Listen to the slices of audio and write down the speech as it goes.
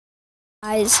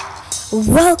Guys,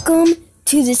 welcome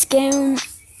to this game.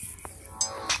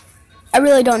 I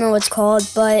really don't know what it's called,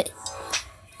 but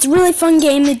it's a really fun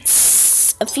game.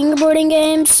 It's a fingerboarding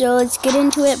game, so let's get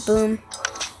into it. Boom.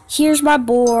 Here's my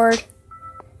board.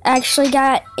 Actually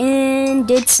got in,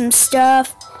 did some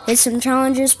stuff, did some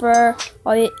challenges where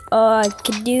all I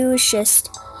could do is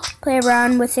just play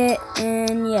around with it,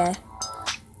 and yeah.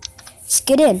 Let's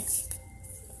get in.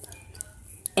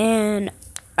 And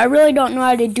I really don't know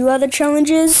how to do other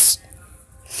challenges.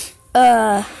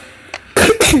 But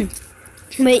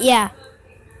yeah.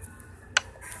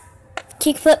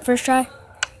 Kick flip first try.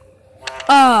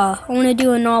 I want to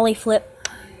do a nollie flip.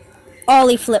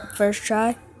 Ollie flip first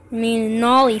try. I mean,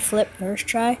 nollie flip first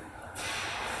try.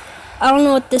 I don't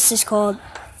know what this is called.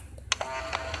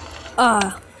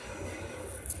 I'm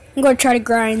going to try to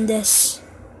grind this.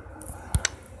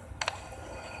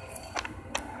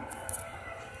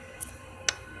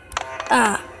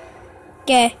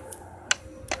 Okay.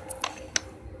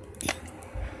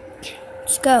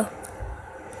 Let's go.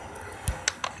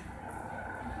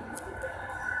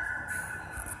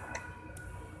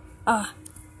 All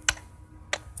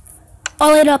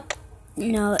it up.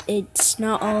 No, it's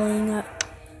not alling up.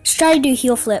 Let's try to do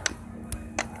heel flip.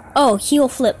 Oh, heel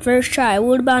flip. First try.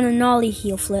 What about a nollie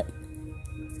heel flip?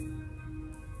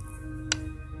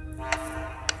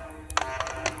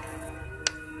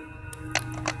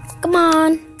 Come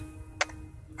on.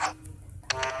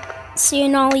 See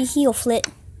an ollie heel flip.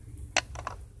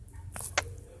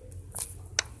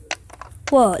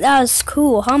 Whoa, that was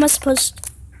cool. How am I supposed to...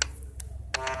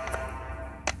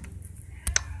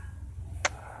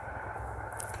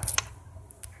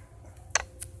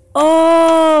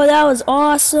 Oh, that was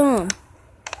awesome.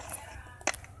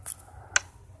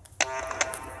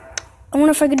 I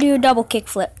wonder if I could do a double kick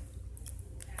flip.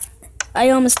 I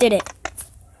almost did it.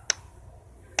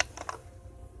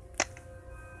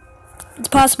 It's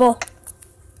possible.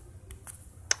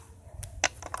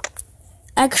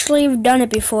 Actually, I've done it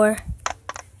before.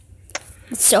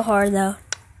 It's so hard though.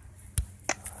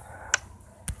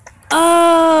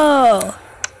 Oh!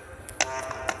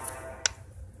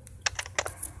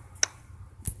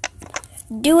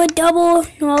 Do a double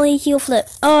nollie heel flip.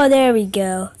 Oh, there we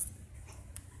go.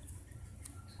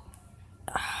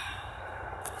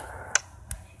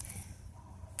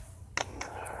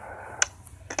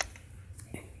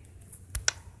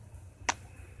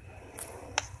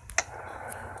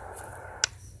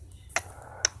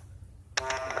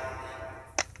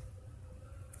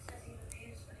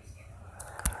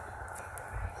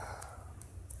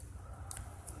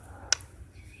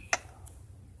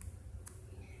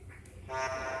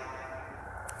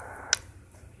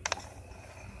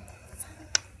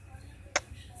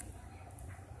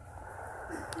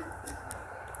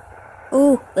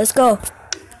 Ooh, let's go.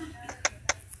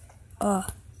 Come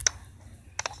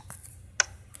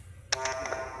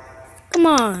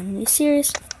on, you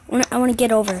serious? I want to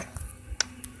get over.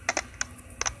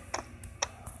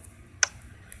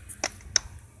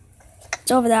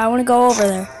 It's over there. I want to go over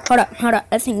there. Hold up.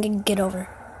 I think I can get over.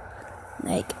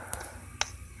 Like.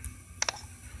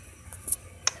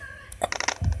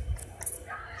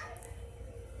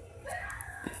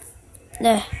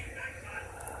 There.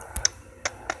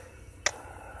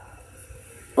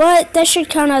 What? That should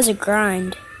count as a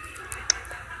grind.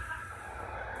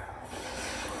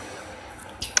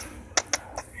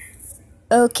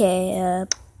 Okay,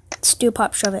 let's do a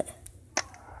pop shove it.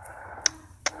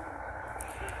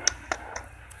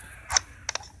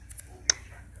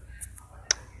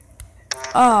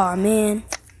 Oh man.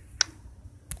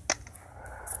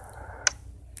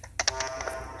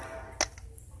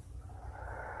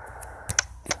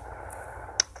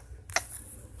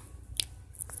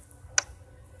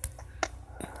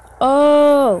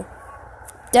 Oh,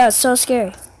 that was so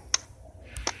scary.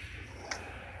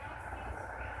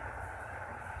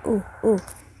 Ooh.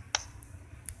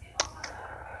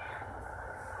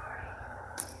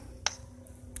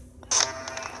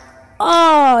 Oh,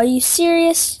 are you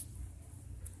serious?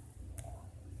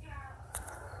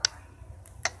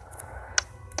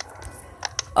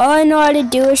 All I know how to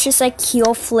do is just like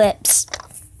heel flips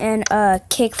and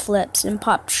kick flips and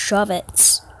pop shove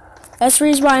it's. That's the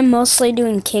reason why I'm mostly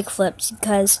doing kick flips,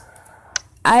 because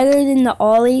other than the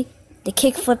ollie, the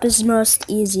kick flip is the most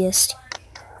easiest.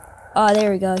 Oh,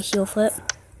 there we go, heel flip.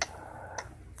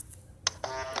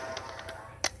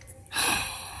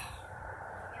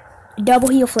 Double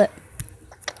heel flip.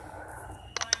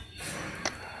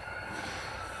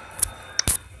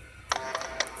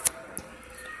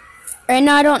 Right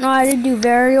now I don't know how to do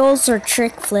varials or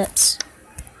trick flips.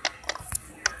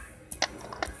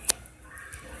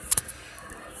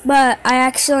 but I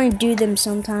accidentally do them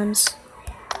sometimes.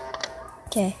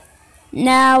 Okay,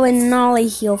 now a nollie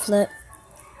heel flip.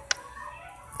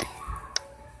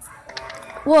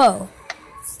 Whoa.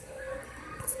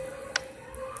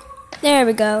 There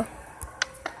we go.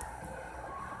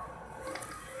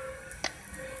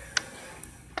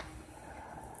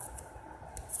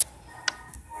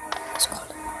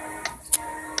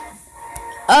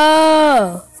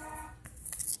 Oh.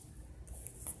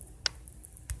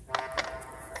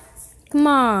 Come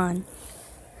on.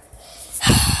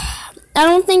 I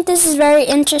don't think this is very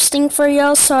interesting for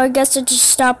y'all, so I guess I'll just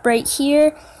stop right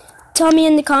here. Tell me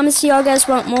in the comments if y'all guys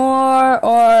want more,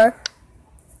 or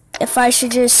if I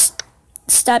should just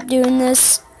stop doing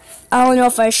this. I don't know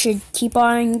if I should keep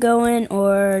on going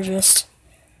or just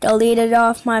delete it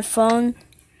off my phone.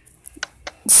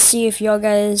 See if y'all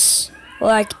guys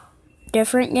like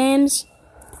different games.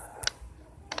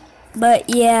 But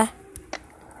yeah.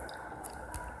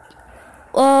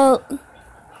 Well,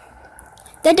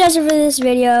 that does it for this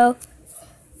video.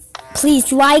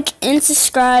 Please like and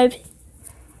subscribe,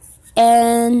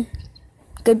 and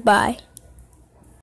goodbye.